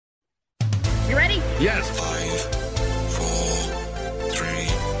Yes. 5, 4, 3,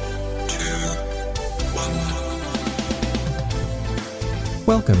 2, 1.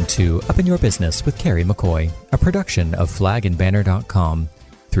 Welcome to Up in Your Business with Kerry McCoy, a production of flagandbanner.com.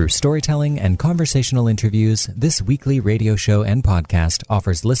 Through storytelling and conversational interviews, this weekly radio show and podcast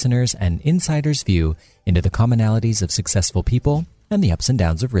offers listeners an insider's view into the commonalities of successful people and the ups and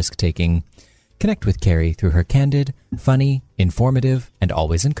downs of risk-taking. Connect with Kerry through her candid, funny, informative, and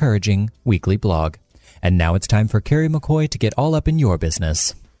always encouraging weekly blog. And now it's time for Kerry McCoy to get all up in your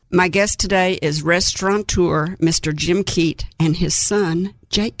business. My guest today is restaurateur Mr. Jim Keet and his son,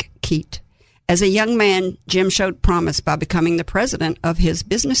 Jake Keet. As a young man, Jim showed promise by becoming the president of his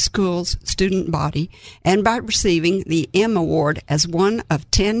business school's student body and by receiving the M Award as one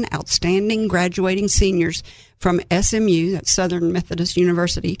of 10 outstanding graduating seniors from SMU, that's Southern Methodist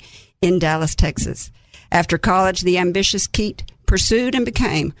University, in Dallas, Texas. After college, the ambitious Keet pursued and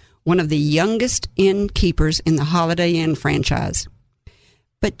became one of the youngest innkeepers in the Holiday Inn franchise.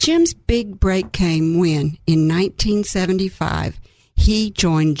 But Jim's big break came when, in 1975, he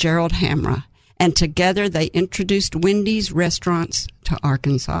joined Gerald Hamra, and together they introduced Wendy's restaurants to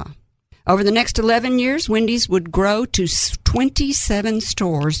Arkansas. Over the next 11 years, Wendy's would grow to 27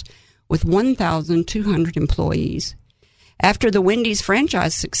 stores with 1,200 employees. After the Wendy's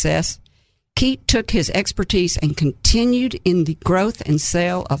franchise success, Keet took his expertise and continued in the growth and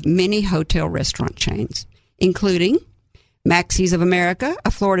sale of many hotel restaurant chains, including Maxey's of America,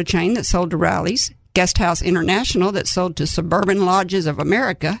 a Florida chain that sold to Rally's, Guest House International that sold to Suburban Lodges of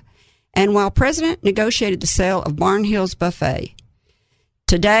America, and while president, negotiated the sale of Barnhill's Buffet.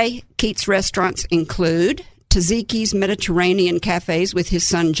 Today, Keet's restaurants include Taziki's Mediterranean Cafes with his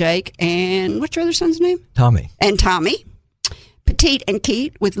son Jake, and what's your other son's name? Tommy. And Tommy. Petite and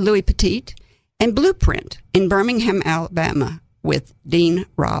Keet with Louis Petite, and Blueprint in Birmingham, Alabama with Dean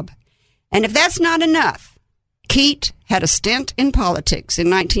Robb. And if that's not enough, Keet had a stint in politics. In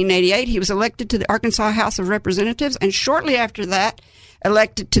 1988, he was elected to the Arkansas House of Representatives, and shortly after that,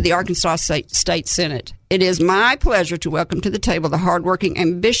 elected to the Arkansas State Senate. It is my pleasure to welcome to the table the hardworking,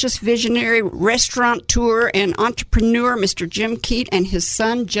 ambitious, visionary restaurateur and entrepreneur, Mr. Jim Keet, and his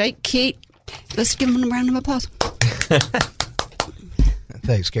son, Jake Keet. Let's give them a round of applause.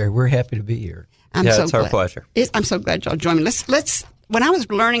 Thanks, Kerry. We're happy to be here. It's our pleasure. I'm so glad y'all joined me. Let's. When I was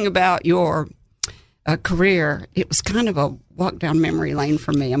learning about your career, it was kind of a walk down memory lane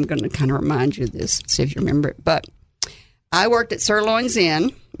for me. I'm going to kind of remind you of this, see if you remember it. But I worked at Sirloin's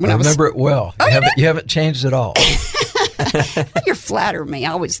Inn. I remember it well. You haven't changed at all. You flatter me.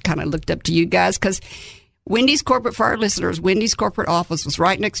 I always kind of looked up to you guys because Wendy's corporate, for our listeners, Wendy's corporate office was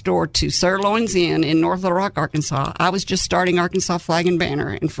right next door to Sirloin's Inn in North Little Rock, Arkansas. I was just starting Arkansas Flag and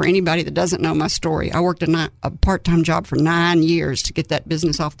Banner, and for anybody that doesn't know my story, I worked a part-time job for 9 years to get that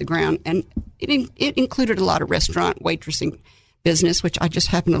business off the ground, and it included a lot of restaurant waitressing business, which I just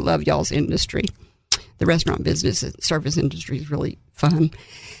happen to love y'all's industry. The restaurant business and service industry is really fun.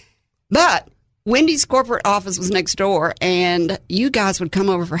 But Wendy's corporate office was next door, and you guys would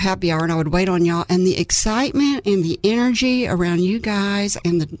come over for happy hour, and I would wait on y'all. And the excitement and the energy around you guys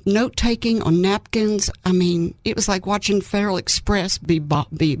and the note-taking on napkins, I mean, it was like watching Federal Express be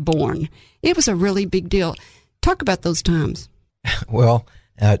born. It was a really big deal. Talk about those times. Well,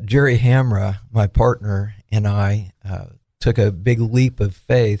 Jerry Hamra, my partner, and I took a big leap of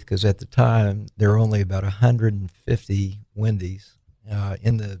faith because at the time there were only about 150 Wendy's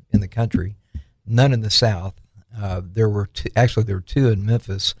in the country. None in the South. There were two in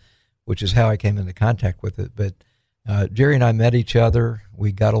Memphis, which is how I came into contact with it. But Jerry and I met each other.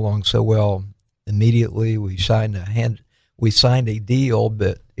 We got along so well immediately. We signed a deal,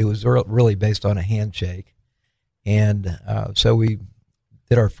 but it was really based on a handshake. And so we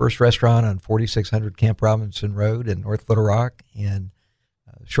did our first restaurant on 4600 Camp Robinson Road in North Little Rock, and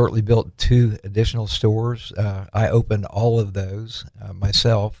shortly built 2 additional stores. I opened all of those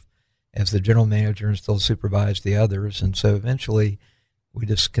myself as the general manager and still supervised the others. And so eventually we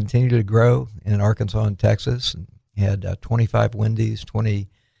just continued to grow in Arkansas and Texas, and had 25 Wendy's, 20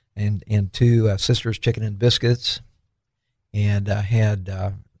 and 2 Sisters Chicken and Biscuits, and had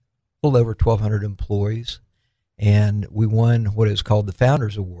a little over 1,200 employees. And we won what is called the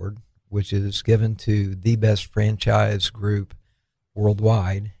Founders Award, which is given to the best franchise group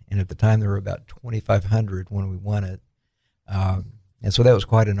worldwide. And at the time, there were about 2,500 when we won it. And so that was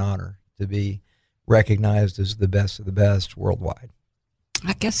quite an honor to be recognized as the best of the best worldwide.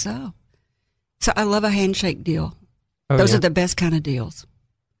 I guess so. So I love a handshake deal. Those are the best kind of deals.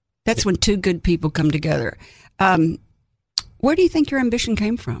 That's when 2 good people come together. Where do you think your ambition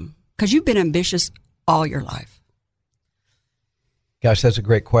came from? Because you've been ambitious all your life. Gosh, that's a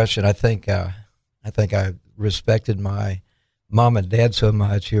great question. I think I think I respected my mom and dad so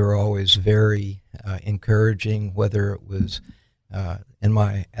much. Who were always very encouraging, whether it was in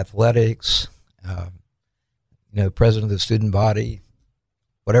my athletics, president of the student body,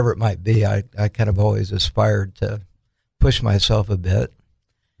 whatever it might be. I kind of always aspired to push myself a bit.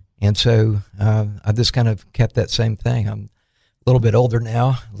 And so I just kind of kept that same thing. I'm a little bit older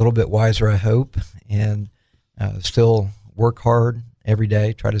now, a little bit wiser, I hope, and still work hard every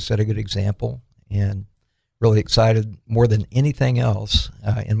day, try to set a good example, and really excited more than anything else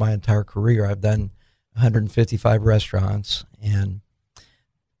in my entire career. I've done 155 restaurants, and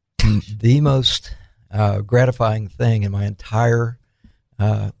the most gratifying thing in my entire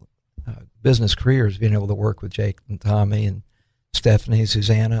business career is being able to work with Jake and Tommy and Stephanie,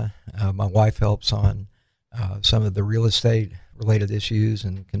 Susanna. My wife helps on some of the real estate related issues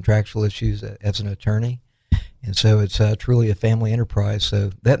and contractual issues as an attorney. And so it's truly a family enterprise.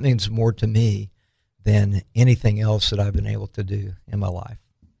 So that means more to me than anything else that I've been able to do in my life.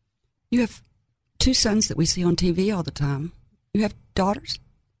 You have 2 sons that we see on TV all the time. You have daughters?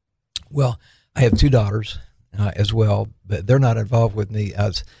 Well, I have 2 daughters as well, but they're not involved with me.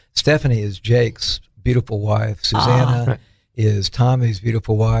 Stephanie is Jake's beautiful wife. Susanna is Tommy's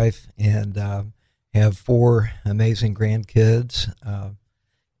beautiful wife, and have 4 amazing grandkids.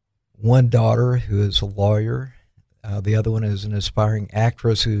 One daughter who is a lawyer. The other one is an aspiring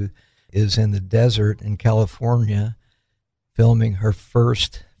actress who is in the desert in California filming her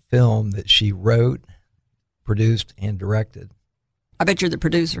first film that she wrote, produced, and directed. I bet you're the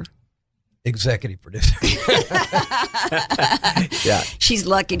producer. Executive producer. Yeah. She's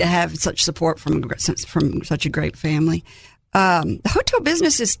lucky to have such support from such a great family. The hotel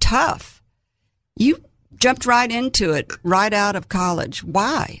business is tough. You jumped right into it right out of college.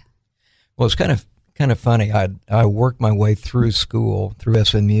 Why? Well, it's kind of funny. I worked my way through school, through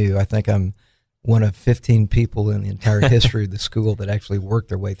SMU. I think I'm one of 15 people in the entire history of the school that actually worked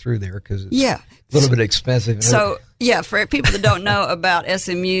their way through there, because it's a little bit expensive. So, for people that don't know about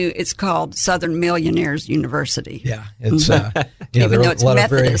SMU, it's called Southern Millionaires University. Yeah, it's even though it's a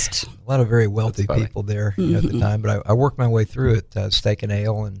Methodist. A lot of very wealthy people there at the time. But I worked my way through it, steak and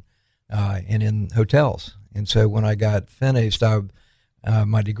ale, and in hotels. And so when I got finished,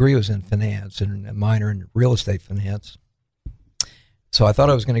 my degree was in finance and a minor in real estate finance. So I thought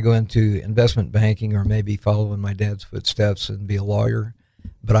I was going to go into investment banking or maybe follow in my dad's footsteps and be a lawyer,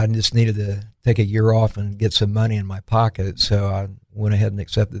 but I just needed to take a year off and get some money in my pocket. So I went ahead and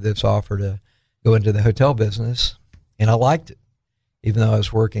accepted this offer to go into the hotel business, and I liked it, even though I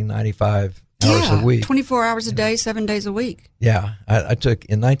was working 95 hours a week. 24 hours a day, 7 days a week. Yeah. I took,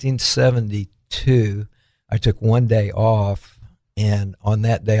 in 1972, I took 1 day off, and on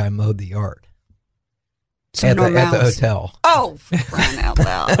that day I mowed the yard. At the hotel. Oh, for crying out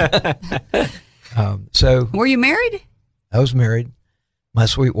loud. So were you married? I was married. My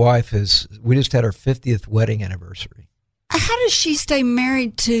sweet wife we just had our 50th wedding anniversary. How does she stay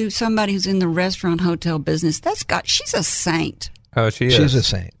married to somebody who's in the restaurant hotel business? She's a saint. Oh, she is. She's a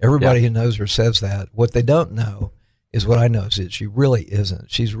saint. Everybody who knows her says that. What they don't know is what I know is that she really isn't.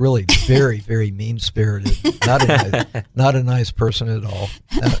 She's really very, very mean-spirited. Not a nice person at all.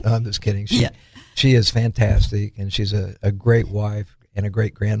 No, I'm just kidding. She is fantastic, and she's a great wife and a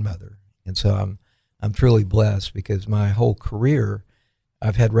great grandmother. And so I'm truly blessed, because my whole career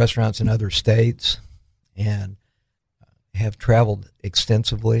I've had restaurants in other states and have traveled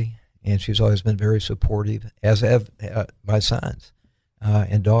extensively, and she's always been very supportive, as have my sons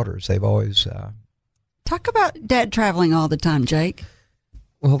and daughters. They've always... Talk about Dad traveling all the time, Jake.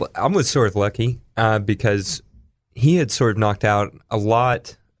 Well, I was sort of lucky because he had sort of knocked out a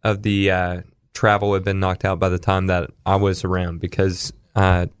lot of the... travel had been knocked out by the time that I was around, because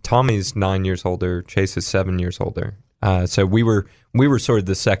Tommy's 9 years older, Chase is 7 years older. So we were sort of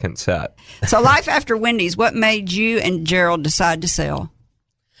the second set. So life after Wendy's, what made you and Gerald decide to sell?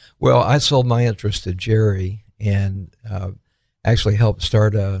 Well, I sold my interest to Jerry and actually helped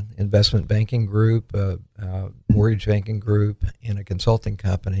start an investment banking group, a mortgage banking group, and a consulting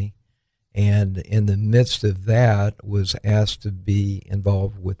company. And in the midst of that, was asked to be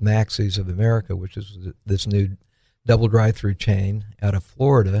involved with Maxey's of America, which is this new double drive-through chain out of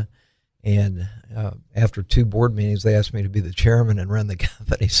Florida. And after 2 board meetings, they asked me to be the chairman and run the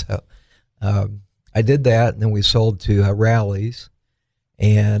company. So I did that, and then we sold to Rally's,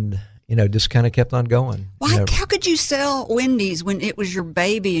 and just kind of kept on going. Why? How could you sell Wendy's when it was your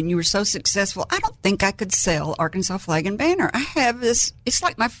baby and you were so successful? I don't think I could sell Arkansas Flag and Banner. I have this. It's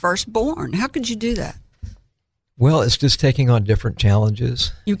like my firstborn. How could you do that? Well, it's just taking on different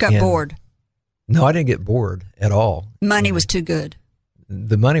challenges. You got bored. No, I didn't get bored at all. Money was too good.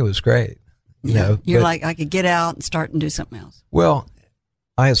 The money was great. You're like, I could get out and start and do something else. Well,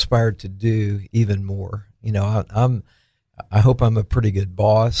 I aspired to do even more. I hope I'm a pretty good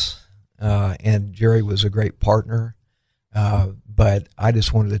boss, and Jerry was a great partner, but I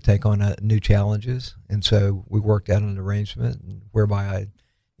just wanted to take on new challenges, and so we worked out an arrangement whereby I,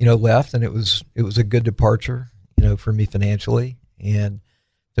 left, and it was a good departure, for me financially, and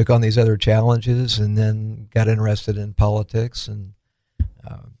took on these other challenges, and then got interested in politics. And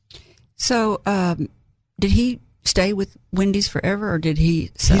so, did he stay with Wendy's forever, or did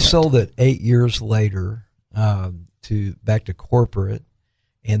he sell He sold it 8 years later back to corporate,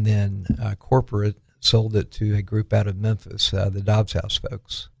 and then corporate sold it to a group out of Memphis, the Dobbs House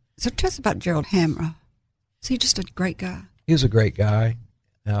folks. So tell us about Gerald Hamra. Is he just a great guy? He was a great guy.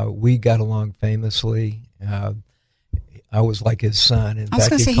 We got along famously. I was like his son. In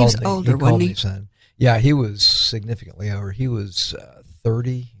fact, he was older, wasn't he? Son. Yeah, he was significantly older. He was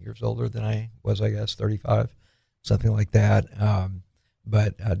 30 years older than I was, I guess, 35, something like that.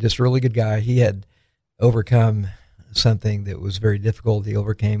 But just a really good guy. He had overcome something that was very difficult. He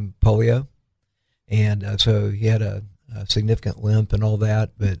overcame polio, and so he had a significant limp and all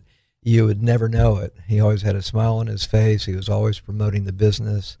that, but you would never know it. He always had a smile on his face. He was always promoting the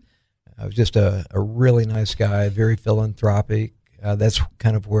business. Was just a really nice guy, very philanthropic. That's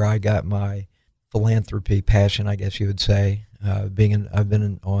kind of where I got my philanthropy passion, I guess you would say. I've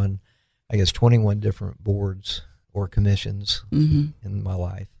been on, I guess, 21 different boards or commissions in my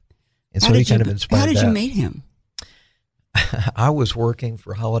life. And so he kind of inspired that. How did you meet him? I was working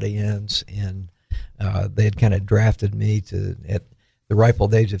for Holiday Inns, and they had kind of drafted me at the ripe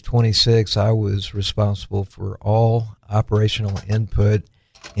old age of 26, I was responsible for all operational input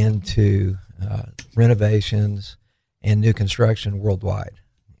into renovations and new construction worldwide.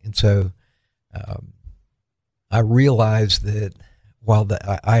 And so I realized that while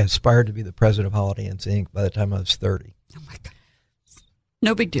I aspired to be the president of Holiday Inns Inc. by the time I was 30. Oh, my God.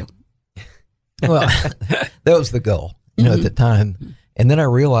 No big deal. Well, that was the goal, at the time. And then I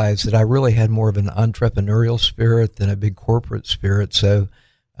realized that I really had more of an entrepreneurial spirit than a big corporate spirit. So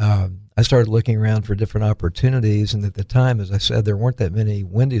I started looking around for different opportunities. And at the time, as I said, there weren't that many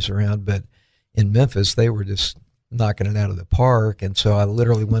Wendy's around, but in Memphis, they were just knocking it out of the park. And so I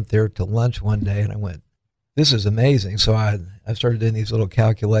literally went there to lunch one day, and I went, this is amazing. So I started doing these little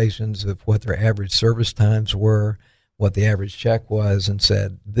calculations of what their average service times were, what the average check was, and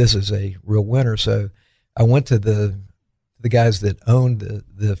said, this is a real winner. So I went to the guys that owned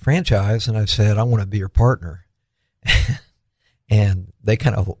the franchise, and I said, I want to be your partner. And they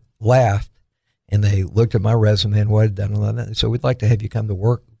kind of laughed, and they looked at my resume and what I'd done and all that. So we'd like to have you come to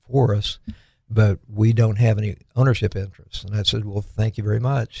work for us, but we don't have any ownership interests. And I said, well, thank you very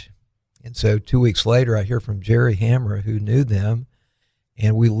much. And so 2 weeks later, I hear from Jerry Hamra, who knew them,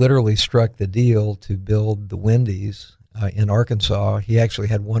 and we literally struck the deal to build the Wendy's in Arkansas. He actually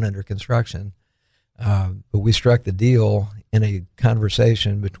had one under construction. But we struck the deal in a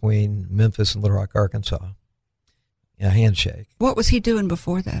conversation between Memphis and Little Rock, Arkansas. A handshake. What was he doing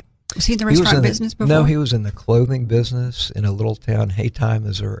before that? Was he in the restaurant business before? No, he was in the clothing business in a little town, Haytie,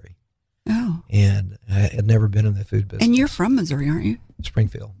 Missouri. Oh. And I had never been in the food business. And you're from Missouri, aren't you?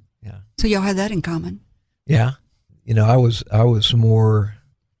 Springfield, yeah. So y'all had that in common? Yeah. I was more,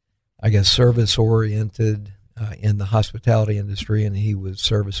 I guess, service-oriented in the hospitality industry, and he was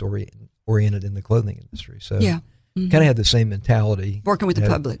service-oriented in the clothing industry. So yeah. Kind of had the same mentality. Working with the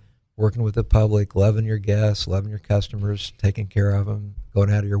public. Working with the public, loving your guests, loving your customers, taking care of them,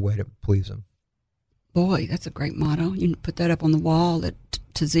 going out of your way to please them. Boy, that's a great motto. You can put that up on the wall at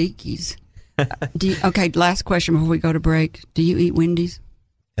Taziki's. Okay, last question before we go to break. Do you eat Wendy's?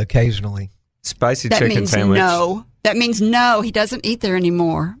 Occasionally. Spicy that chicken means sandwich. No. That means no. He doesn't eat there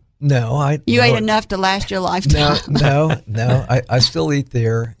anymore. No, You ate enough to last your lifetime. No. I still eat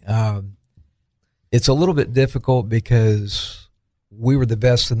there. It's a little bit difficult because we were the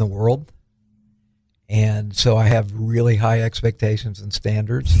best in the world, and so I have really high expectations and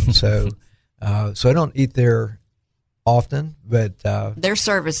standards. So I don't eat there often, but their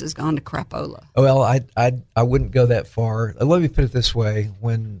service has gone to crapola. Well, I wouldn't go that far. Let me put it this way: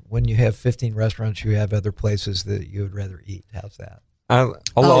 when you have 15 restaurants, you have other places that you would rather eat. How's that? I'll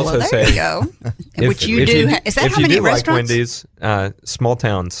also there say, you go. Which you do. Is that how many restaurants? Like Wendy's, small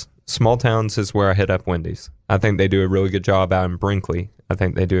towns. Small towns is where I hit up Wendy's. I think they do a really good job out in Brinkley. I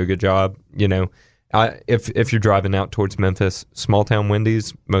think they do a good job. If you're driving out towards Memphis, small town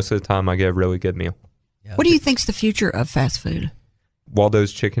Wendy's, most of the time I get a really good meal. Yeah. What do you think's the future of fast food?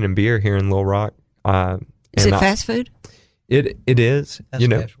 Waldo's Chicken and Beer here in Little Rock. Is it fast food? It is.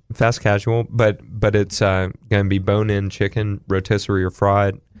 Casual. Fast casual, but it's going to be bone-in chicken, rotisserie or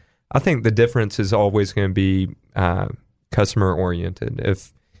fried. I think the difference is always going to be customer oriented.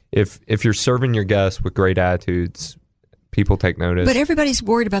 If you're serving your guests with great attitudes, people take notice. But everybody's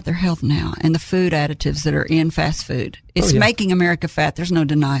worried about their health now and the food additives that are in fast food. It's making America fat. There's no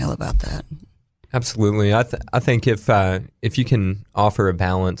denial about that. Absolutely. I think if you can offer a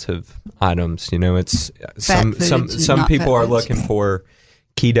balance of items, it's some people are looking for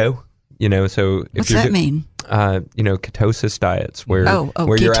keto. So if what's that mean? Ketosis diets where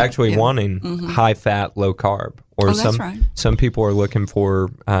keto, you're actually wanting high fat, low carb, or some people are looking for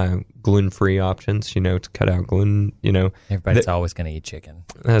gluten-free options, to cut out gluten. Everybody's always going to eat chicken.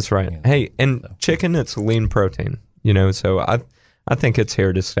 That's right. Hey, and chicken, it's lean protein. So I think it's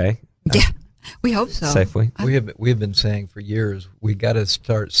here to stay. Yeah, we hope so. Safely. We have been saying for years we got to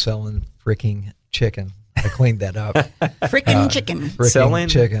start selling freaking chicken. I cleaned that up. Freaking chicken. Selling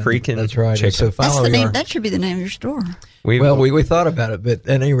chicken. Freaking That's right. chicken. So finally that should be the name of your store. We thought about it, but at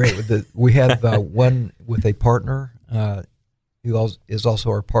any rate, we have one with a partner who is also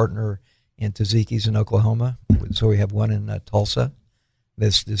our partner in Taziki's in Oklahoma. So we have one in Tulsa.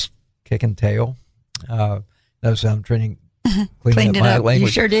 This kick and tail. Notice I'm cleaning Cleaned up my it up. language. You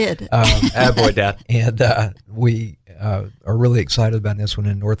sure did. Boy, Dad. And we are really excited about this one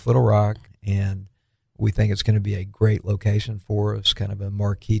in North Little Rock, and we think it's going to be a great location for us, kind of a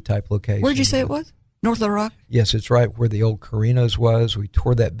marquee type location. Where'd you say it was? North Little Rock? Yes, it's right where the old Carino's was. We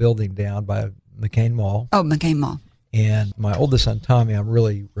tore that building down by McCain Mall. Oh, McCain Mall. And my oldest son, Tommy, I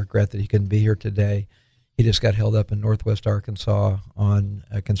really regret that he couldn't be here today. He just got held up in Northwest Arkansas on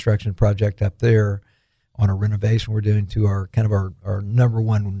a construction project up there on a renovation we're doing to our number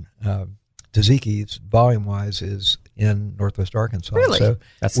one Taziki's volume-wise is in Northwest Arkansas. Really? So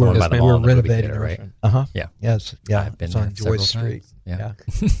that's the one by the mall. We're renovating, right? Yeah. Yes. Yeah. I've been it's on there Joyce several Street. times.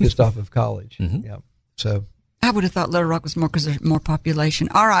 Yeah. Just off of College. Mhm. Yeah. So I would have thought Little Rock was more because there's more population.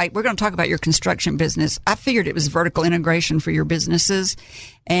 All right, we're going to talk about your construction business. I figured it was vertical integration for your businesses,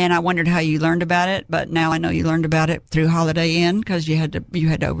 and I wondered how you learned about it. But now I know you learned about it through Holiday Inn because you had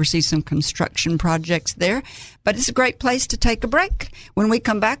to oversee some construction projects there. But it's a great place to take a break. When we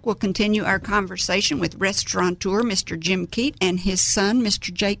come back, we'll continue our conversation with restaurateur Mr. Jim Keet and his son,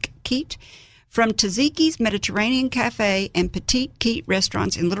 Mr. Jake Keet, from Taziki's Mediterranean Cafe and Petite Keet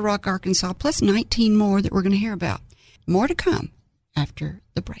restaurants in Little Rock, Arkansas, plus 19 more that we're going to hear about. More to come after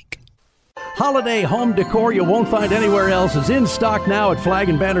the break. Holiday home decor you won't find anywhere else is in stock now at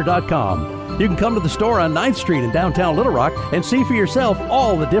flagandbanner.com. You can come to the store on 9th Street in downtown Little Rock and see for yourself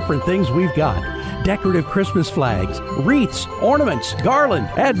all the different things we've got. Decorative Christmas flags, wreaths, ornaments, garland,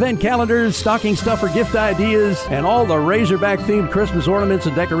 advent calendars, stocking stuffer gift ideas, and all the Razorback-themed Christmas ornaments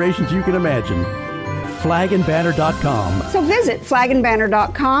and decorations you can imagine. flagandbanner.com. So visit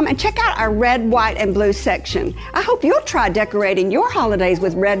flagandbanner.com and check out our red, white, and blue section. I hope you'll try decorating your holidays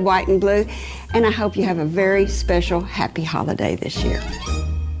with red, white, and blue, and I hope you have a very special, happy holiday this year.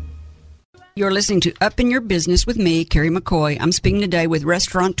 You're listening to Up in Your Business with me, Kerry McCoy. I'm speaking today with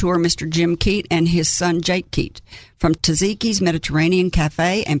restaurateur Mr. Jim Keet and his son, Jake Keet, from Taziki's Mediterranean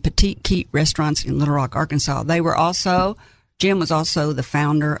Cafe and Petite Keet restaurants in Little Rock, Arkansas. Jim was also the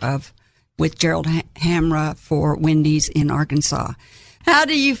founder with Gerald Hamra for Wendy's in Arkansas. How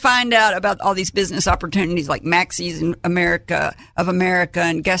do you find out about all these business opportunities like Maxie's in America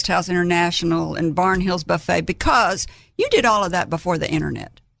and Guest House International and Barnhill's Buffet? Because you did all of that before the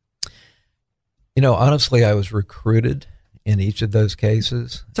internet. Honestly, I was recruited in each of those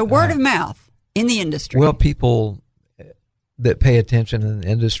cases. So word of mouth in the industry. Well, people that pay attention in the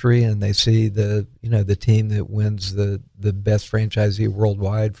industry and they see the team that wins the best franchisee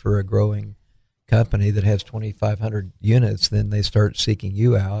worldwide for a growing company that has 2,500 units, then they start seeking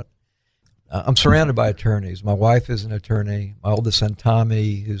you out. I'm surrounded by attorneys. My wife is an attorney. My oldest son,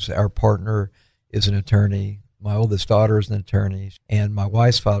 Tommy, who's our partner, is an attorney. My oldest daughter is an attorney. And my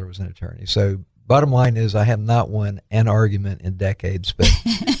wife's father was an attorney. So bottom line is I have not won an argument in decades,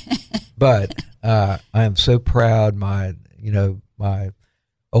 but I am so proud. My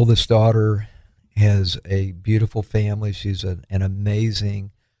oldest daughter has a beautiful family. She's an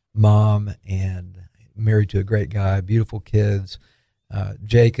amazing mom and married to a great guy, beautiful kids.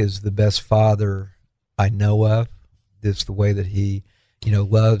 Jake is the best father I know of. It's the way that he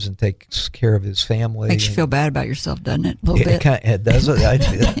loves and takes care of his family. Makes you feel bad about yourself, doesn't it? A little bit. It does.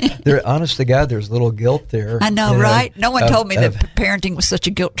 Honest to God, there's a little guilt there. I know, right? No one told me that parenting was such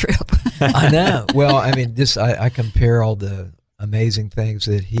a guilt trip. I know. Well, I mean, I compare all the amazing things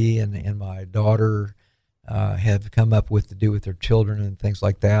that he and my daughter have come up with to do with their children and things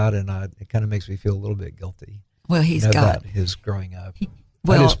like that, and it kind of makes me feel a little bit guilty. Well, about his growing up.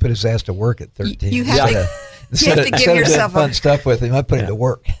 I just put his ass to work at 13. You have to give yourself fun stuff with him. I put him to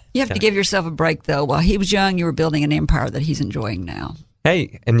work. You have to give yourself a break, though. While he was young, you were building an empire that he's enjoying now.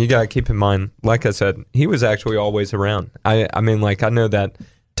 Hey, and you got to keep in mind, like I said, he was actually always around. I mean, like, I know that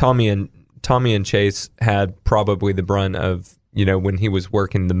Tommy and Chase had probably the brunt of, when he was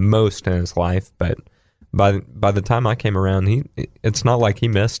working the most in his life, but by the time I came around, it's not like he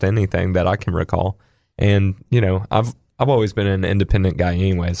missed anything that I can recall. And, I've always been an independent guy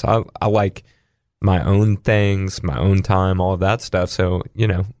anyway, so I like my own things, my own time, all of that stuff. So,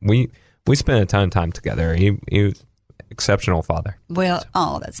 we spent a ton of time together. He was exceptional father. Well,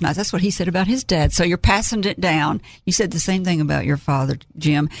 that's nice. That's what he said about his dad. So you're passing it down. You said the same thing about your father,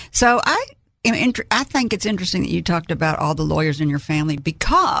 Jim. So I think it's interesting that you talked about all the lawyers in your family,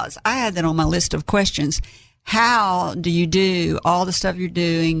 because I had that on my list of questions. How do you do all the stuff you're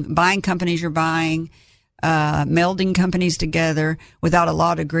doing, buying companies you're buying, melding companies together without a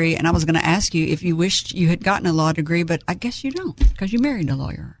law degree? And I was going to ask you if you wished you had gotten a law degree, but I guess you don't, because you married a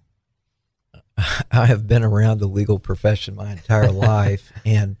lawyer. I have been around the legal profession my entire life,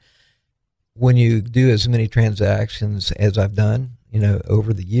 and when you do as many transactions as I've done,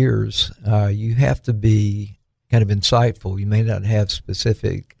 over the years, you have to be kind of insightful. You may not have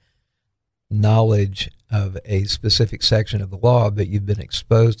specific knowledge of a specific section of the law, but you've been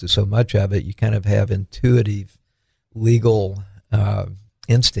exposed to so much of it, you kind of have intuitive legal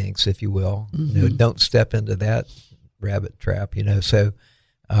instincts, if you will. Mm-hmm. Don't step into that rabbit trap, So,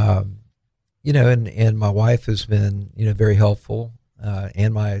 and my wife has been, very helpful,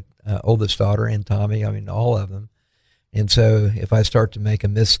 and my oldest daughter and Tommy, all of them. And so if I start to make a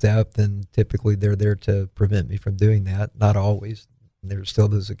misstep, then typically they're there to prevent me from doing that. Not always. There's still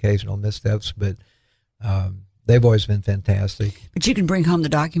those occasional missteps, but they've always been fantastic. But you can bring home the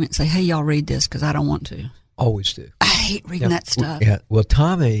document and say, hey, y'all read this, because I don't want to. Always do. I hate reading that stuff. Yeah. Well,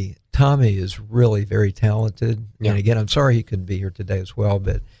 Tommy is really very talented. Yeah. And again, I'm sorry he couldn't be here today as well,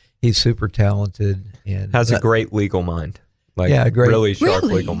 but he's super talented and has a great legal mind. Really sharp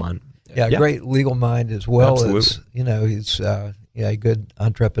legal mind. Yeah, great legal mind as well. Absolutely. As, he's a good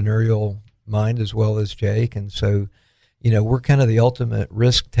entrepreneurial mind as well as Jake. And so, we're kind of the ultimate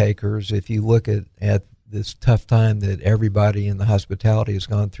risk takers. If you look at this tough time that everybody in the hospitality has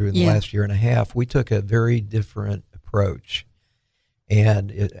gone through in the last year and a half, we took a very different approach.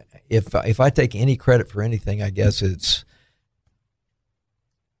 And if I take any credit for anything, I guess it's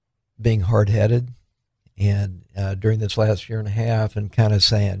being hard-headed and during this last year and a half, and kind of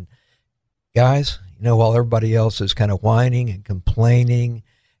saying, guys, while everybody else is kind of whining and complaining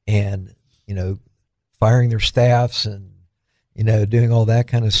and, firing their staffs and, doing all that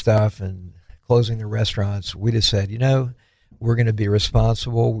kind of stuff and closing their restaurants, we just said, we're going to be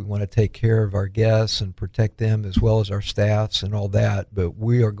responsible. We want to take care of our guests and protect them as well as our staffs and all that. But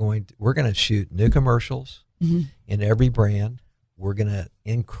we're going to shoot new commercials in every brand. We're going to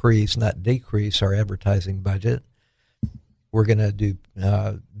increase, not decrease, our advertising budget. We're going to do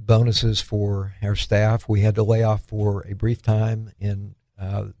bonuses for our staff. We had to lay off for a brief time in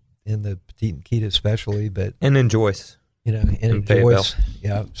the Petite and Keet especially, but in Joyce, in Joyce,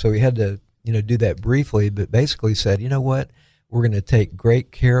 So we had to do that briefly, but basically said, what, we're going to take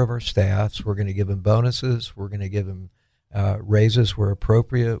great care of our staffs. We're going to give them bonuses. We're going to give them raises where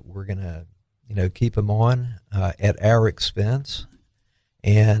appropriate. We're going to keep them on at our expense,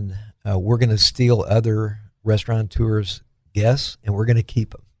 and we're going to steal other restaurateurs' guests, and we're going to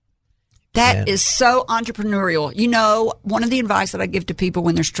keep them. That is so entrepreneurial. One of the advice that I give to people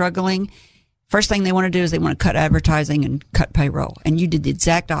when they're struggling, first thing they want to do is they want to cut advertising and cut payroll. And you did the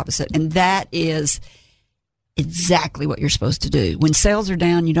exact opposite. And that is exactly what you're supposed to do. When sales are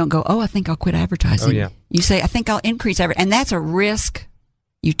down, you don't go, I think I'll quit advertising. Oh, yeah. You say, I think I'll increase advertising. And that's a risk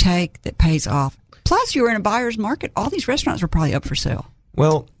you take that pays off. Plus, you were in a buyer's market. All these restaurants were probably up for sale.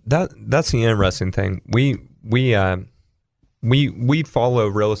 Well, that's the interesting thing. We follow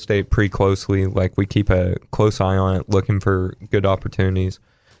real estate pretty closely. Like, we keep a close eye on it, looking for good opportunities.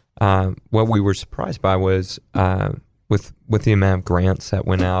 What we were surprised by was with the amount of grants that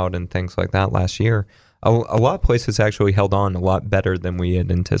went out and things like that last year, a lot of places actually held on a lot better than we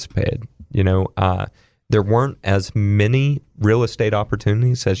had anticipated. There weren't as many real estate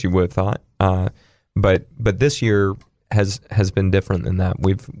opportunities as you would have thought, but this year has been different than that.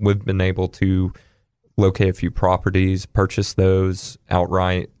 We've been able to locate a few properties, purchase those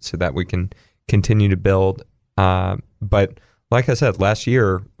outright so that we can continue to build. But like I said, last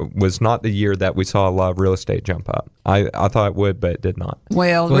year was not the year that we saw a lot of real estate jump up. I thought it would, but it did not.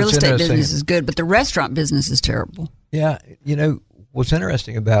 Well, real estate business is good, but the restaurant business is terrible. Yeah. What's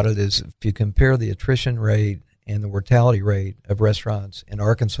interesting about it is if you compare the attrition rate and the mortality rate of restaurants in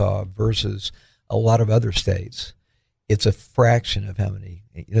Arkansas versus a lot of other states, it's a fraction of how many.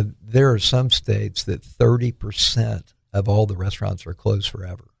 There are some states that 30% of all the restaurants are closed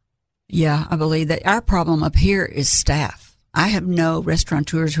forever. Yeah, I believe that. Our problem up here is staff. I have no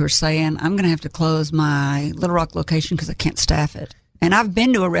restaurateurs who are saying, I'm going to have to close my Little Rock location because I can't staff it. And I've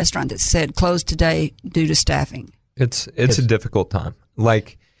been to a restaurant that said closed today due to staffing. It's a difficult time.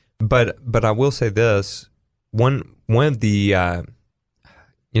 But I will say this, one of the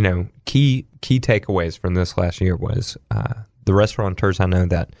key takeaways from this last year was the restaurateurs I know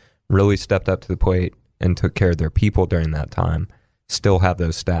that really stepped up to the plate and took care of their people during that time still have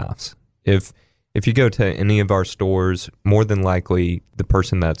those staffs. If you go to any of our stores, more than likely the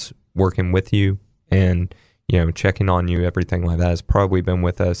person that's working with you and checking on you, everything like that, has probably been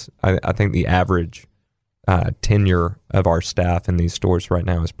with us. I think the average tenure of our staff in these stores right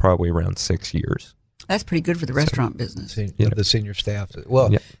now is probably around 6 years. That's pretty good for the restaurant business. The senior staff.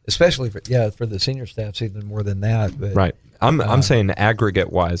 Well, especially for the senior staff's even more than that. But, right. I'm saying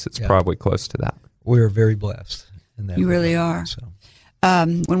aggregate wise, it's probably close to that. We're very blessed in that. You really are. So.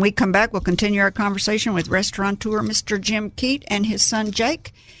 When we come back, we'll continue our conversation with restaurateur Mr. Jim Keet and his son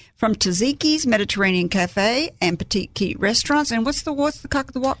Jake from Taziki's Mediterranean Cafe and Petite Keet Restaurants. And what's the cock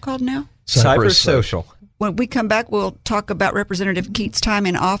of the walk called now? Cypress Social. When we come back, we'll talk about Representative Keet's time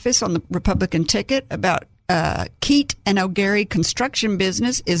in office on the Republican ticket, about Keet and O'Gary construction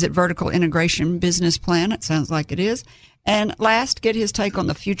business. Is it vertical integration business plan? It sounds like it is. And last, get his take on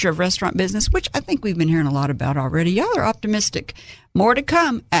the future of restaurant business, which I think we've been hearing a lot about already. Y'all are optimistic. More to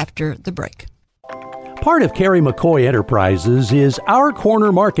come after the break. Part of Kerry McCoy Enterprises is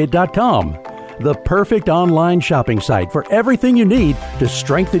OurCornerMarket.com, the perfect online shopping site for everything you need to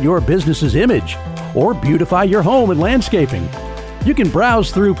strengthen your business's image or beautify your home and landscaping. You can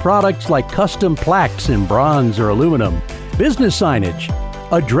browse through products like custom plaques in bronze or aluminum, business signage,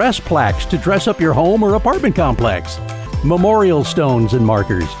 address plaques to dress up your home or apartment complex, memorial stones and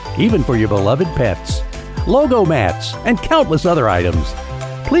markers, even for your beloved pets, logo mats, and countless other items.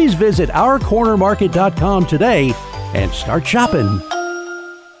 Please visit OurCornerMarket.com today and start shopping.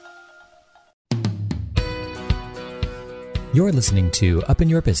 You're listening to Up in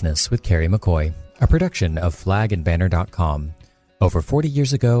Your Business with Kerry McCoy, a production of flagandbanner.com. Over 40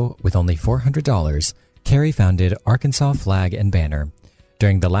 years ago, with only $400, Kerry founded Arkansas Flag and Banner.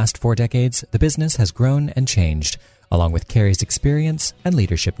 During the last 4 decades, the business has grown and changed, along with Kerry's experience and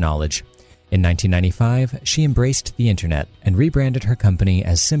leadership knowledge. In 1995, she embraced the internet and rebranded her company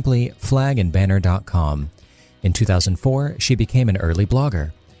as simply flagandbanner.com. In 2004, she became an early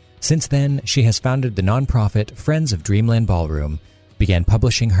blogger. Since then, she has founded the nonprofit Friends of Dreamland Ballroom, began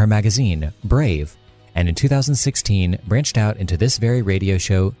publishing her magazine, Brave, and in 2016 branched out into this very radio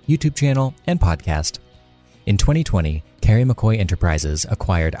show, YouTube channel, and podcast. In 2020, Kerry McCoy Enterprises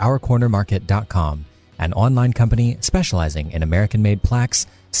acquired OurCornerMarket.com, an online company specializing in American-made plaques,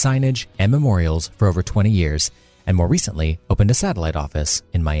 signage, and memorials for over 20 years, and more recently opened a satellite office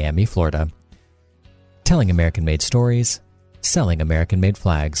in Miami, Florida. Telling American-made stories, selling American-made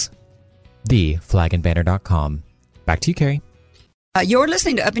flags. TheFlagandBanner.com. Back to you, Kerry. You're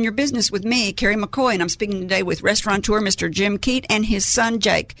listening to Up in Your Business with me, Kerry McCoy, and I'm speaking today with restaurateur Mr. Jim Keet and his son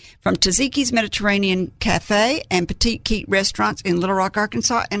Jake from Taziki's Mediterranean Cafe and Petite Keet Restaurants in Little Rock,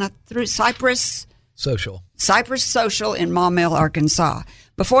 Arkansas, and through Cypress Social in Maumelle, Arkansas.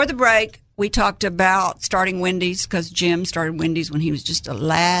 Before the break, we talked about starting Wendy's because Jim started Wendy's when he was just a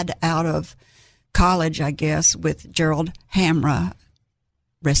lad out of college, I guess, with Gerald Hamra,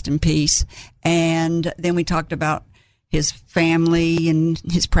 rest in peace. And then we talked about his family and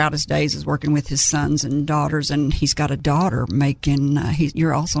his proudest days is working with his sons and daughters, and he's got a daughter making.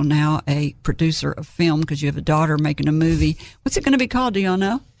 You're also now a producer of film because you have a daughter making a movie. What's it going to be called? Do y'all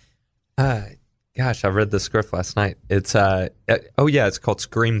know? Gosh, I read the script last night. It's it's called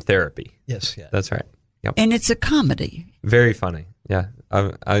Scream Therapy. Yes, yeah, that's right. Yep. And it's a comedy. Very funny. Yeah,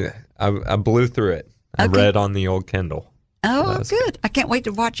 I blew through it. I read on the old Kindle. Oh, good. I can't wait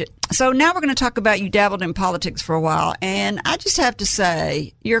to watch it. So now we're going to talk about you dabbled in politics for a while, and I just have to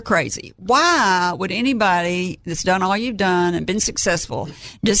say, you're crazy. Why would anybody that's done all you've done and been successful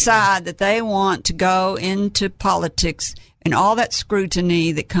decide that they want to go into politics and all that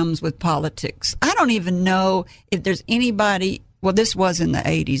scrutiny that comes with politics? I don't even know if there's anybody, well, this was in the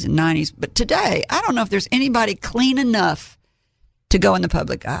 80s and 90s, but today, I don't know if there's anybody clean enough to go in the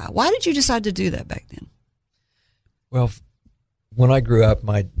public eye. Why did you decide to do that back then? Well, when I grew up,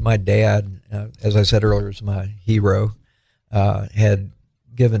 my dad, as I said earlier, was my hero, had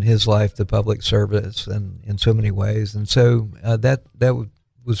given his life to public service and in so many ways. And so that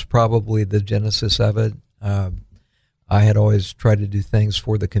was probably the genesis of it. I had always tried to do things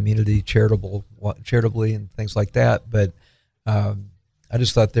for the community, charitably and things like that. But I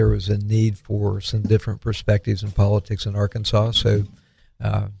just thought there was a need for some different perspectives in politics in Arkansas. So,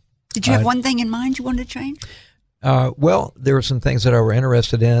 did you have one thing in mind you wanted to change? Well, there were some things that I were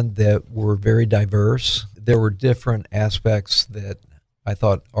interested in that were very diverse. There were different aspects that I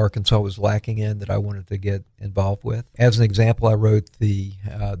thought Arkansas was lacking in that I wanted to get involved with. As an example, I wrote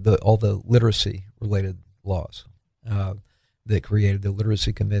all the literacy related laws that created the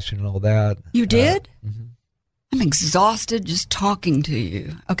Literacy Commission and all that. You did? Mm-hmm. I'm exhausted just talking to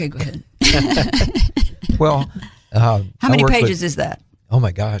you. Okay, go ahead. Well, how many pages is that? Oh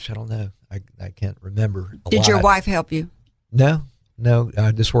my gosh, I don't know. I can't remember. Did your wife help you? No.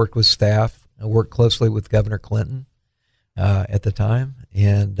 I just worked with staff. I worked closely with Governor Clinton at the time,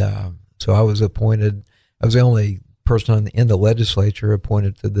 and so I was appointed. I was the only person in the legislature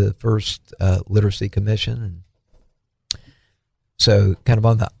appointed to the first Literacy Commission, and so kind of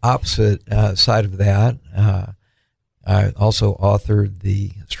on the opposite side of that, I also authored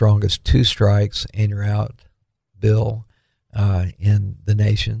the strongest 2 strikes and you're out bill in the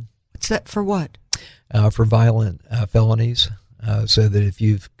nation. What's that for? What? For violent felonies, so that if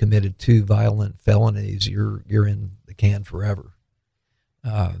you've committed 2 violent felonies, you're in the can forever.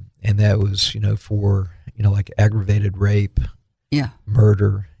 And that was, for, like aggravated rape,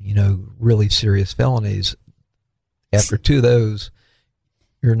 murder, really serious felonies. After 2 of those,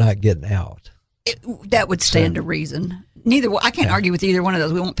 you're not getting out. That would stand to reason. I can't argue with either one of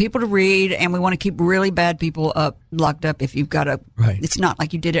those. We want people to read, and we want to keep really bad people locked up if you've got a. Right. It's not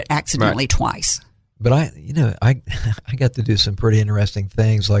like you did it accidentally twice. But I got to do some pretty interesting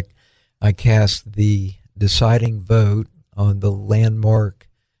things. Like I cast the deciding vote on the landmark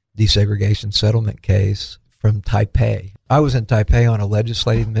desegregation settlement case from Taipei. I was in Taipei on a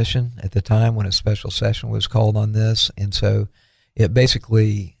legislative mission at the time when a special session was called on this, and so it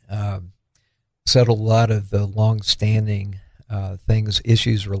basically settled a lot of the long-standing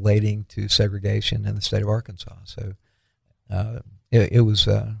issues relating to segregation in the state of Arkansas. So it was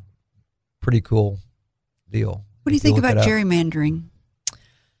a pretty cool deal. What do you think about gerrymandering?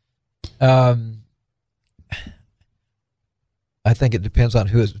 I think it depends on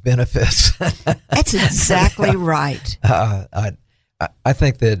who it benefits. That's exactly right. I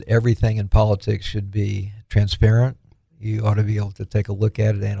think that everything in politics should be transparent. You ought to be able to take a look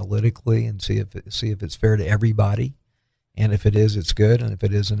at it analytically and see if it's fair to everybody. And if it is, it's good, and if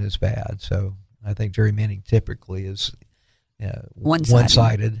it isn't, it's bad. So I think gerrymandering typically is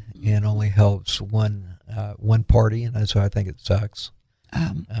one-sided and only helps one party, and so I think it sucks.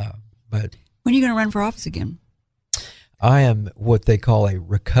 But when are you going to run for office again? I am what they call a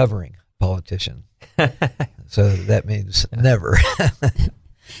recovering politician. So that means never.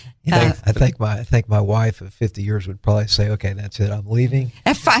 I think my wife of 50 years would probably say, "Okay, that's it. I'm leaving."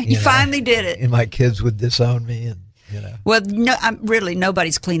 You finally did it. And my kids would disown me, and Well, no,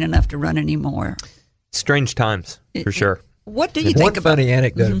 nobody's clean enough to run anymore. Strange times, for sure. What do you think about? One funny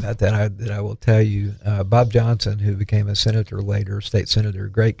anecdote about that I will tell you. Bob Johnson, who became a senator later, state senator,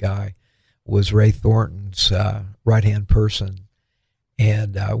 great guy, was Ray Thornton's right-hand person.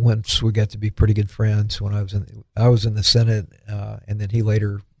 And once we got to be pretty good friends when I was in the Senate, and then he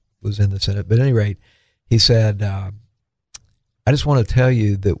later was in the Senate. But at any rate, he said, I just want to tell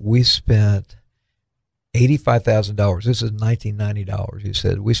you that we spent $85,000. This is $1990. He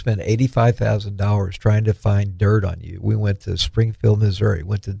said, we spent $85,000 trying to find dirt on you. We went to Springfield, Missouri,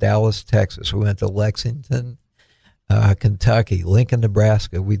 went to Dallas, Texas. We went to Lexington, Kentucky, Lincoln,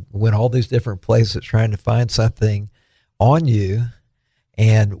 Nebraska. We went all these different places trying to find something on you,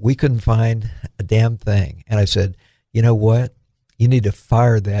 and we couldn't find a damn thing. And I said, you know what? You need to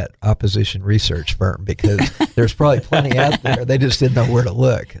fire that opposition research firm, because there's probably plenty out there. They just didn't know where to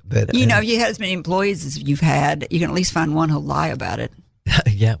look. But if you had as many employees as you've had, you can at least find one who'll lie about it.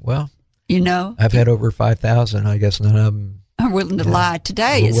 Yeah, well, I've had over 5,000. I guess none of them are willing to lie.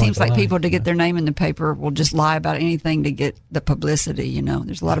 Today, it seems like people to get their name in the paper will just lie about anything to get the publicity.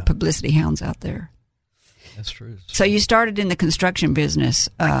 There's a lot of publicity hounds out there. That's true. So you started in the construction business.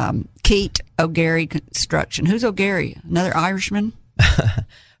 Keet O'Gary Construction. Who's O'Gary? Another Irishman?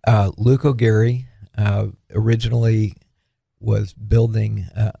 Luke O'Gary originally was building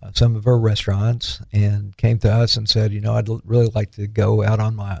some of our restaurants and came to us and said, I'd really like to go out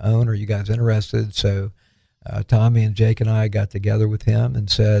on my own. Are you guys interested? So Tommy and Jake and I got together with him and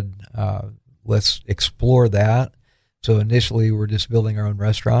said, let's explore that. So initially we're just building our own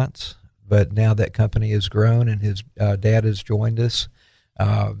restaurants. But now that company has grown, and his dad has joined us,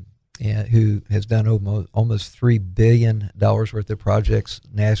 and who has done almost $3 billion worth of projects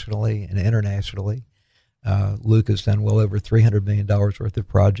nationally and internationally. Luke has done well over $300 million worth of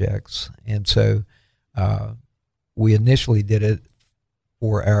projects. And so we initially did it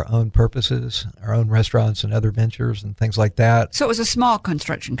for our own purposes, our own restaurants and other ventures and things like that. So it was a small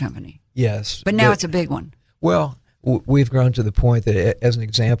construction company. Yes. But now it's a big one. Well, we've grown to the point that, as an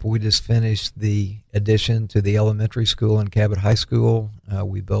example, we just finished the addition to the elementary school in Cabot High School.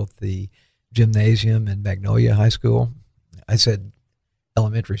 We built the gymnasium in Magnolia High School. I said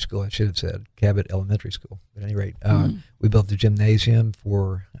elementary school. I should have said Cabot Elementary School. But at any rate, we built the gymnasium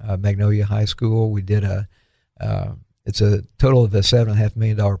for Magnolia High School. We did it's a total of a $7.5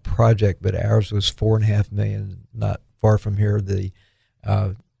 million project, but ours was $4.5 million. Not far from here, the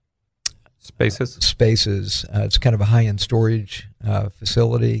Spaces. It's kind of a high-end storage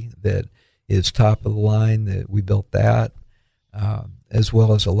facility that is top of the line. That we built that, as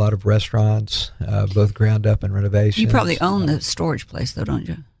well as a lot of restaurants, both ground up and renovations. You probably own the storage place, though, don't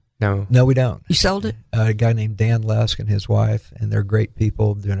you? No, we don't. You sold it? A guy named Dan Lusk and his wife, and they're great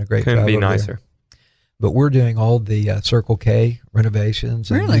people, doing a great job. Couldn't be over nicer. there. But we're doing all the Circle K renovations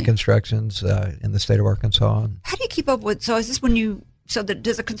and reconstructions in the state of Arkansas. How do you keep up with? So is this when you? So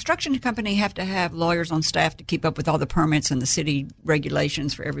does a construction company have to have lawyers on staff to keep up with all the permits and the city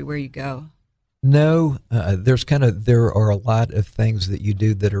regulations for everywhere you go? No, there are a lot of things that you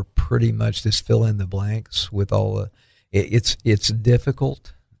do that are pretty much just fill in the blanks with all the. It's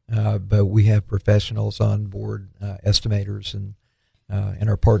difficult, but we have professionals on board, estimators and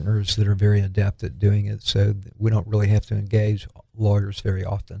our partners that are very adept at doing it, so we don't really have to engage lawyers very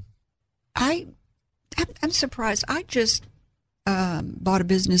often. I'm surprised. I just bought a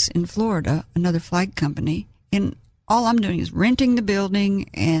business in Florida, another flag company, and all I'm doing is renting the building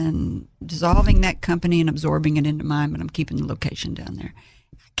and dissolving that company and absorbing it into mine, but I'm keeping the location down there.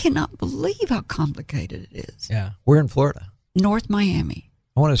 I cannot believe how complicated it is. Yeah. We're in Florida. North Miami.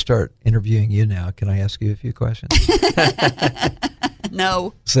 I want to start interviewing you now. Can I ask you a few questions?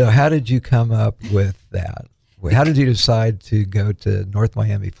 No. So how did you come up with that? How did you decide to go to North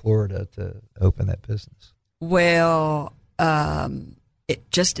Miami, Florida to open that business? Well,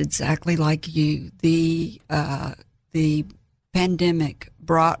 it just exactly like you. The pandemic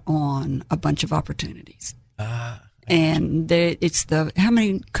brought on a bunch of opportunities. And how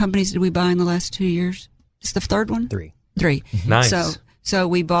many companies did we buy in the last 2 years? It's the third one? Three. Nice. So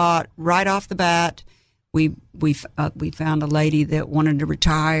we bought right off the bat. We found a lady that wanted to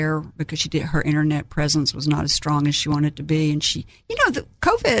retire because her internet presence was not as strong as she wanted it to be, and the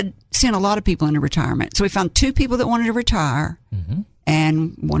COVID sent a lot of people into retirement. So we found 2 people that wanted to retire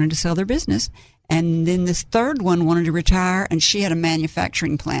and wanted to sell their business, and then this third one wanted to retire, and she had a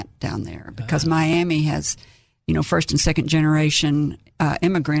manufacturing plant down there because Miami has, first and second generation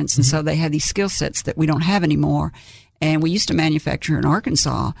immigrants, and so they have these skill sets that we don't have anymore. And we used to manufacture in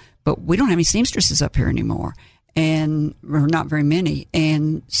Arkansas, but we don't have any seamstresses up here anymore, or not very many.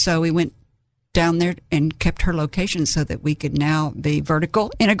 And so we went down there and kept her location so that we could now be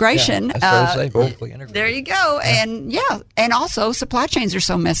vertical integration. Yeah, that's what I say, vertically integrated. There you go. Yeah. And also supply chains are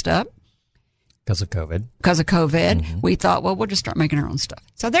so messed up. Because of COVID. Mm-hmm. We thought, well, we'll just start making our own stuff.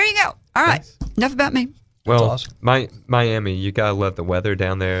 So there you go. All right. Nice. Enough about me. Well, awesome. Miami, you gotta love the weather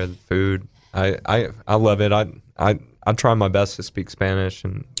down there, the food. I love it. I try my best to speak Spanish,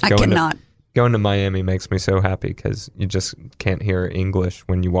 and going to Miami makes me so happy because you just can't hear English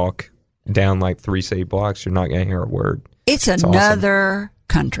when you walk down like 3 city blocks. You're not going to hear a word. It's another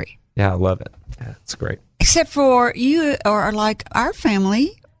country. Yeah, I love it. Yeah, it's great. Except for you are like our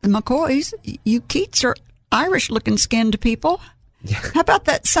family, the McCoys. You Keats are Irish-looking skinned people. Yeah. How about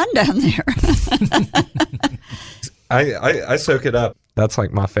that sun down there? I soak it up. That's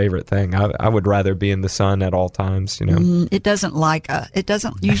like my favorite thing. I would rather be in the sun at all times, It doesn't it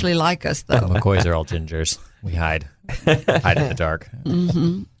doesn't usually like us, though. The McCoys are all gingers. We hide in the dark.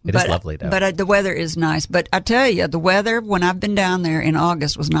 Mm-hmm. It is lovely, though. But the weather is nice. But I tell you, the weather, when I've been down there in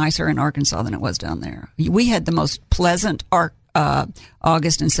August, was nicer in Arkansas than it was down there. We had the most pleasant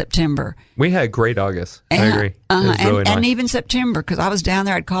August and September. We had great August. I agree. It was really nice. And even September, because I was down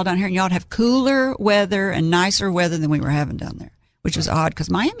there, I'd call down here, and y'all would have cooler weather and nicer weather than we were having down there, which was odd because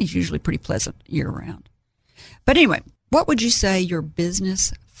Miami's usually pretty pleasant year-round. But anyway, what would you say your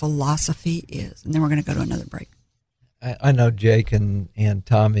business philosophy is? And then we're going to go to another break. I know Jake and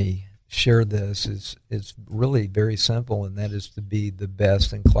Tommy share this. It's really very simple, and that is to be the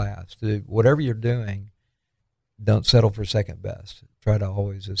best in class. Whatever you're doing, don't settle for second best. Try to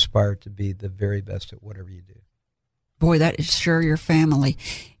always aspire to be the very best at whatever you do. Boy, that is sure your family.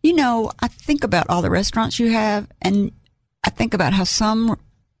 I think about all the restaurants you have, and I think about how some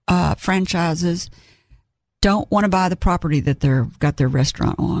franchises don't want to buy the property that they've got their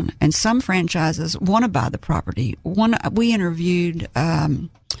restaurant on, and some franchises want to buy the property. We interviewed the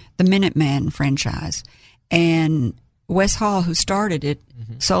Minuteman franchise, and Wes Hall, who started it,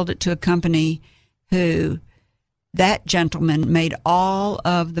 sold it to a company who that gentleman made all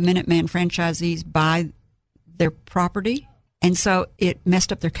of the Minuteman franchisees buy their property, and so it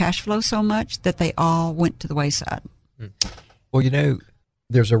messed up their cash flow so much that they all went to the wayside. Well,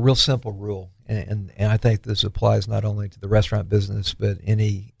 there's a real simple rule, and I think this applies not only to the restaurant business, but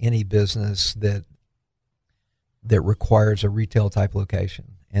any business that requires a retail type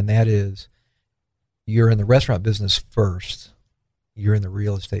location, and that is, you're in the restaurant business first, you're in the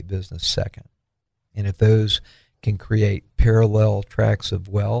real estate business second. And if those can create parallel tracks of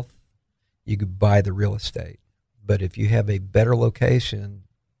wealth, you could buy the real estate. But if you have a better location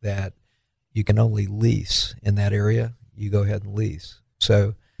that you can only lease in that area, you go ahead and lease.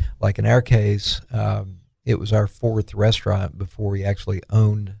 So like in our case, it was our fourth restaurant before we actually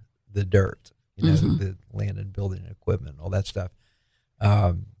owned the dirt, the land and building and equipment, all that stuff.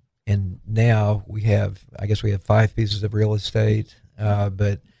 And now we have 5 pieces of real estate,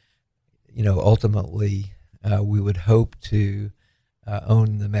 but ultimately we would hope to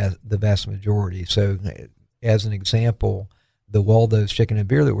own the vast majority. So, as an example, the Waldo's Chicken and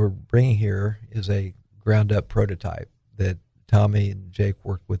Beer that we're bringing here is a ground-up prototype that Tommy and Jake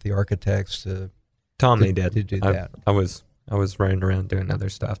worked with the architects to do that. I was running around doing other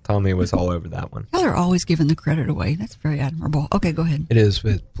stuff. Tommy was all over that one. Y'all are always giving the credit away. That's very admirable. Okay, go ahead. It is,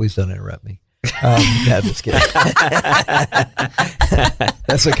 but please don't interrupt me. No, just kidding.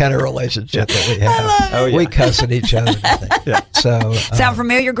 That's the kind of relationship that we have. Oh, yeah. We cuss at each other. Yeah. So sound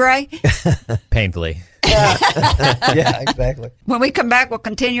familiar, Gray? Painfully. Yeah, exactly. When we come back, we'll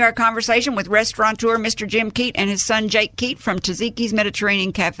continue our conversation with restaurateur Mr. Jim Keet and his son Jake Keet from Taziki's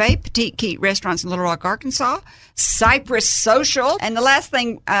Mediterranean Cafe, Petite Keet Restaurants in Little Rock, Arkansas, Cypress Social, and the last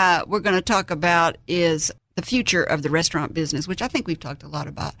thing we're going to talk about is the future of the restaurant business, which I think we've talked a lot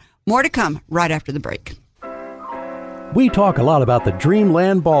about. More to come right after the break. We talk a lot about the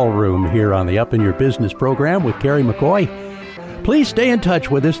Dreamland Ballroom here on the Up in Your Business program with Kerry McCoy. Please stay in touch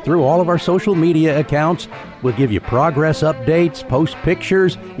with us through all of our social media accounts. We'll give you progress updates, post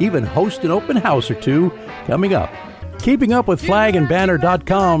pictures, even host an open house or two coming up. Keeping up with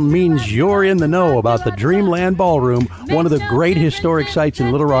flagandbanner.com means you're in the know about the Dreamland Ballroom, one of the great historic sites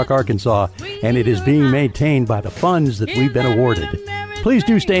in Little Rock, Arkansas, and it is being maintained by the funds that we've been awarded. Please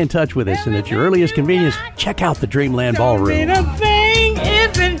do stay in touch with us, and at your earliest convenience, check out the Dreamland Ballroom. Ain't a thing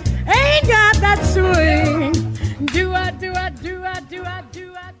if it ain't got that swing. Do I.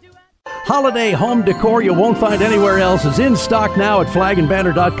 Holiday home decor you won't find anywhere else is in stock now at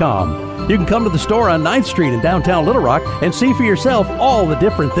flagandbanner.com. You can come to the store on 9th Street in downtown Little Rock and see for yourself all the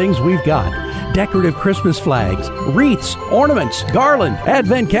different things we've got. Decorative Christmas flags, wreaths, ornaments, garland,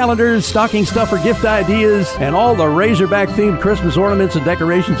 advent calendars, stocking stuffer gift ideas, and all the Razorback-themed Christmas ornaments and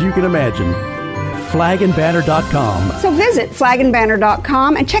decorations you can imagine. flagandbanner.com. So visit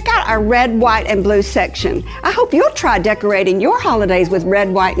flagandbanner.com and check out our red, white, and blue section. I hope you'll try decorating your holidays with red,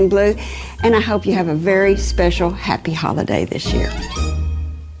 white, and blue, and I hope you have a very special, happy holiday this year.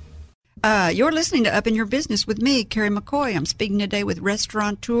 You're listening to Up in Your Business with me, Kerry McCoy. I'm speaking today with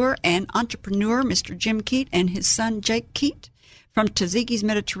restaurateur and entrepreneur Mr. Jim Keet and his son Jake Keet from Taziki's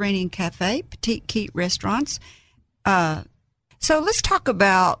Mediterranean Cafe, Petite Keet Restaurants. So let's talk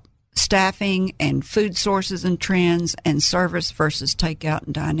about staffing and food sources and trends and service versus takeout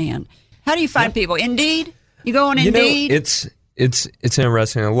and dine in. How do you find people? Indeed? You go on Indeed? It's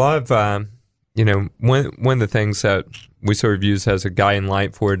interesting. A lot of one of the things that we sort of use as a guiding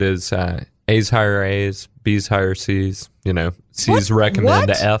light for it is A's hire A's, B's hire C's. C's recommend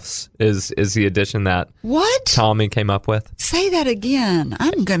to F's is the addition that Tommy came up with. Say that again.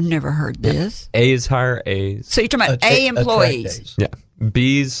 I've never heard this. A's hire A's. So you're talking about A employees. Yeah.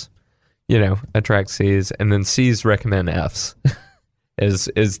 B's, attract C's, and then C's recommend F's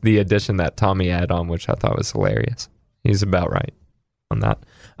is the addition that Tommy added on, which I thought was hilarious. He's about right on that.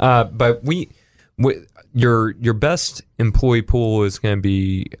 But your best employee pool is going to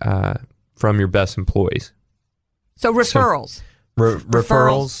be from your best employees. So referrals.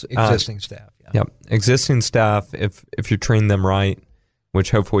 Referrals. Existing staff. Yeah. Yep. Existing staff, if you train them right,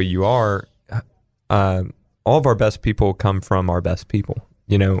 which hopefully you are, all of our best people come from our best people.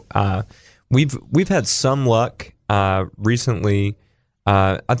 We've had some luck recently.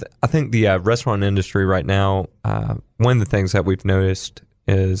 I think the restaurant industry right now, one of the things that we've noticed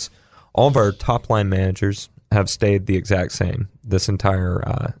is all of our top line managers have stayed the exact same this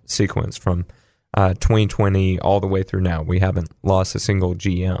entire sequence from 2020 all the way through now. We haven't lost a single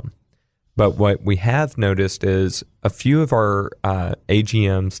GM. But what we have noticed is a few of our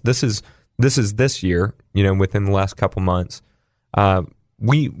AGMs. This is this year. Within the last couple months,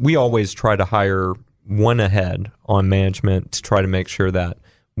 we always try to hire one ahead on management to try to make sure that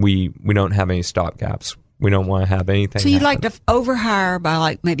we don't have any stopgaps. We don't want to have anything. So you happen. like to overhire by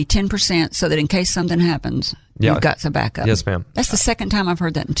like maybe 10% so that in case something happens, you've got some backup. Yes, ma'am. That's the second time I've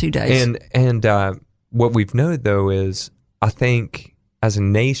heard that in 2 days. And what we've noted though is I think as a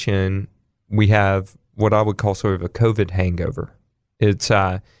nation we have what I would call sort of a COVID hangover. It's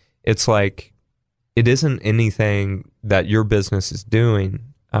like it isn't anything that your business is doing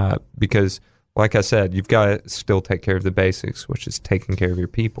because, like I said, you've got to still take care of the basics, which is taking care of your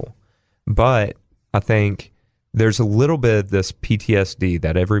people. But I think there's a little bit of this PTSD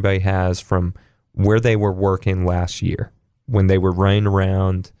that everybody has from where they were working last year when they were running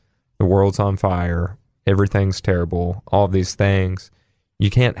around, the world's on fire, everything's terrible, all of these things. You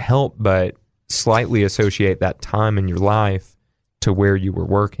can't help but slightly associate that time in your life to where you were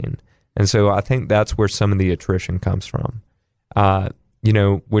working. And so I think that's where some of the attrition comes from,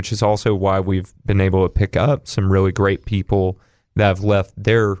 which is also why we've been able to pick up some really great people that have left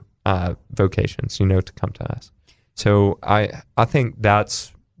their vocations, to come to us. So I think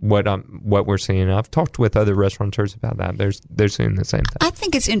that's what we're seeing. I've talked with other restaurateurs about that. They're seeing the same thing. I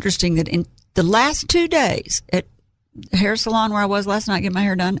think it's interesting that in the last 2 days at the hair salon where I was last night getting my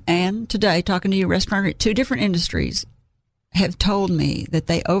hair done, and today talking to you, restaurant, 2 different industries have told me that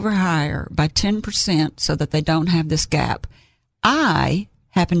they overhire by 10% so that they don't have this gap. I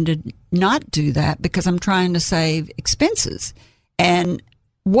happen to not do that because I'm trying to save expenses. And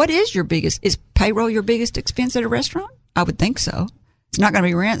what is payroll your biggest expense at a restaurant? I would think so. It's not going to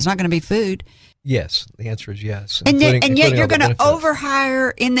be rent. It's not going to be food. Yes, the answer is yes. And yet you're going to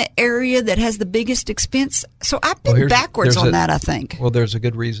overhire in the area that has the biggest expense. So I've been backwards on that, I think. Well, there's a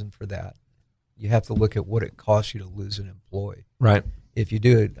good reason for that. You have to look at what it costs you to lose an employee. Right. If you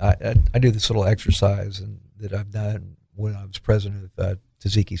do it, I do this little exercise that I've done when I was president of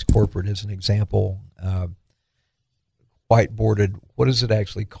Taziki's corporate as an example. Whiteboarded, what does it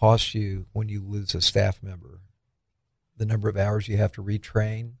actually cost you when you lose a staff member? The number of hours you have to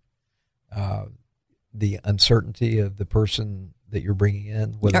retrain, the uncertainty of the person that you're bringing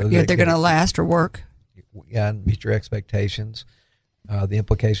in, whether they're going to last or work. Yeah, and meet your expectations. The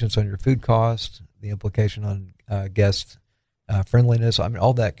implications on your food cost, the implication on guest friendliness. I mean,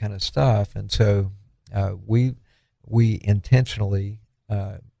 all that kind of stuff. And so we intentionally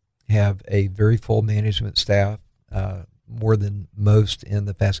have a very full management staff, more than most in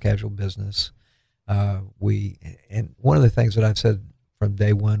the fast casual business. And one of the things that I've said from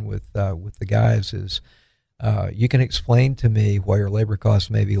day one with the guys is, you can explain to me why your labor costs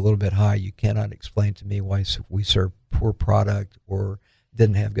may be a little bit high. You cannot explain to me why we serve poor product or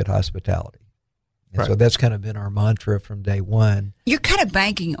didn't have good hospitality. And right. So that's kind of been our mantra from day one. You're kind of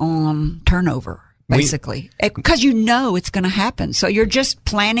banking on turnover, basically, because it's going to happen. So you're just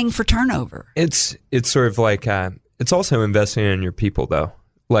planning for turnover. It's sort of like it's also investing in your people, though.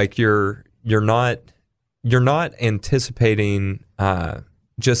 Like you're not anticipating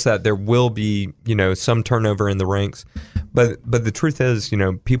just that there will be some turnover in the ranks, but the truth is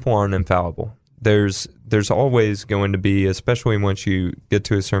people aren't infallible. There's always going to be, especially once you get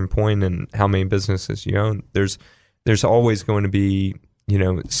to a certain point in how many businesses you own, there's always going to be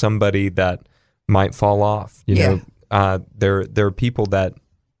somebody that might fall off. There are people that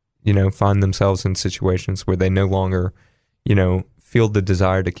find themselves in situations where they no longer feel the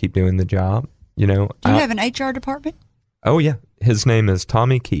desire to keep doing the job. Do you have an HR department? Oh yeah, his name is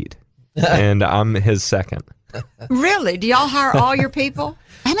Tommy Keet, and I'm his second. Really? Do y'all hire all your people?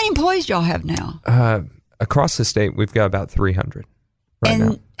 How many employees do y'all have now? Across the state, we've got about 300 right now.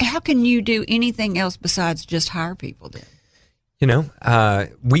 And how can you do anything else besides just hire people then?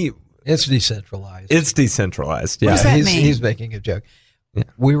 It's decentralized. It's decentralized. Yeah. What does that mean? He's making a joke. Yeah.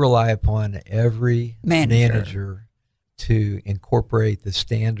 We rely upon every manager to incorporate the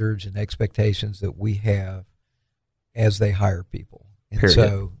standards and expectations that we have as they hire people. And Period.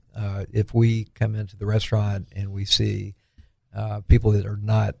 So if we come into the restaurant and we see people that are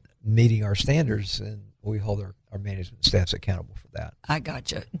not meeting our standards, and we hold our management staffs accountable for that. I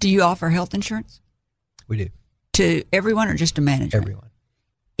gotcha. Do you offer health insurance? We do. To everyone or just to management? Everyone.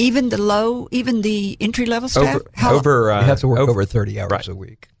 Even the entry-level staff? You have to work over 30 hours a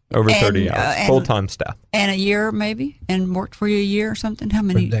week. Over 30 hours. Full-time staff. And a year maybe? And worked for you a year or something? How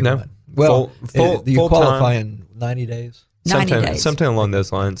many? No. Well, you qualify in 90 days? 90 days. Something along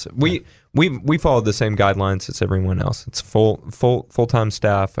those lines. We follow the same guidelines as everyone else. It's full-time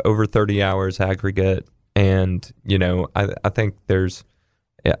staff, over 30 hours aggregate. And, I think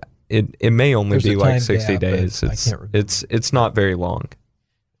it may only There's be a like time 60 gap, but days. I can't remember. It's not very long.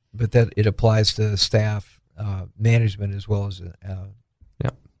 But that it applies to staff, management, as well as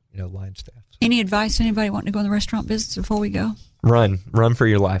line staff. Any advice to anybody wanting to go in the restaurant business before we go? Run for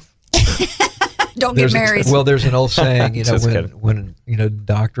your life. Don't get married. There's an old saying, Just when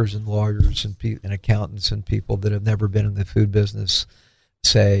doctors and lawyers and accountants and people that have never been in the food business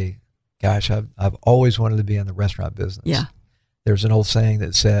say, "Gosh, I've always wanted to be in the restaurant business." Yeah. There's an old saying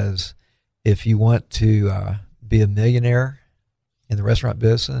that says, if you want to be a millionaire in the restaurant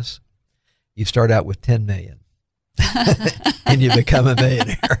business, you start out with 10 million. And you become a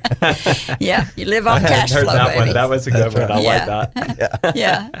millionaire. Yeah, you live off cash flow, that baby. one. That was a good one. I like that.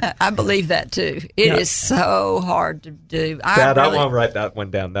 Yeah, I believe that too. It is so hard to do. Dad, I want to write that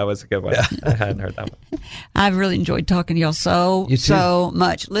one down. That was a good one. I hadn't heard that one. I've really enjoyed talking to y'all so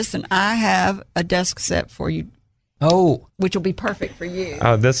much. Listen, I have a desk set for you. Oh, which will be perfect for you.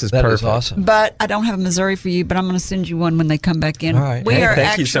 Oh, this is that perfect. Is awesome. But I don't have a Missouri for you, but I'm going to send you one when they come back in. All right.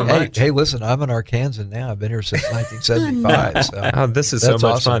 Thank you so much. Hey, listen, I'm an Arkansan now. I've been here since 1975. So this is so much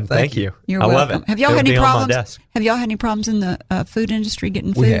awesome. fun. Thank you. You're I welcome. love it. Have y'all It'll had any be on my problems? desk. Have y'all had any problems in the food industry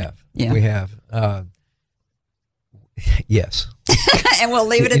getting food? We have. Yeah. We have. Yes. And we'll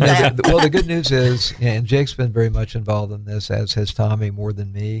leave it at that. The good news is, and Jake's been very much involved in this, as has Tommy more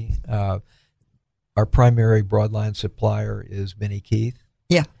than me. Our primary broadline supplier is Benny Keith.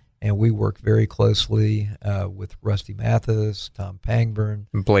 Yeah. And we work very closely with Rusty Mathis, Tom Pangburn,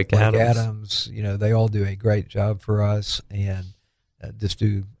 Blake Adams. They all do a great job for us and just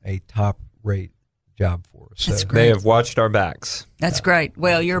do a top-rate job for us. That's so, great. They have watched our backs. That's great.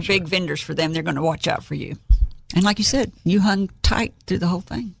 Well, you're big vendors for them. They're going to watch out for you. And like you said, you hung tight through the whole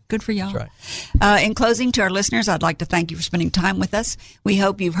thing. Good for y'all. That's right. In closing, to our listeners, I'd like to thank you for spending time with us. We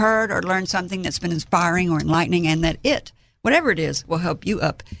hope you've heard or learned something that's been inspiring or enlightening, and that whatever it is, will help you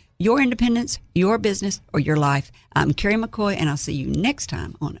up your independence, your business, or your life. I'm Kerry McCoy, and I'll see you next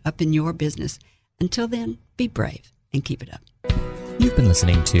time on Up in Your Business. Until then, be brave and keep it up. You've been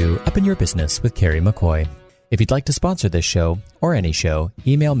listening to Up in Your Business with Kerry McCoy. If you'd like to sponsor this show or any show,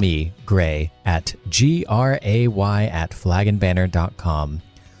 email me, Gray, at gray@flagandbanner.com.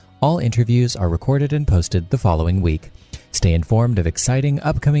 All interviews are recorded and posted the following week. Stay informed of exciting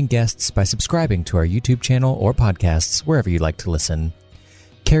upcoming guests by subscribing to our YouTube channel or podcasts wherever you like to listen.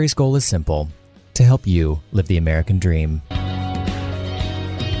 Kerry's goal is simple: to help you live the American dream.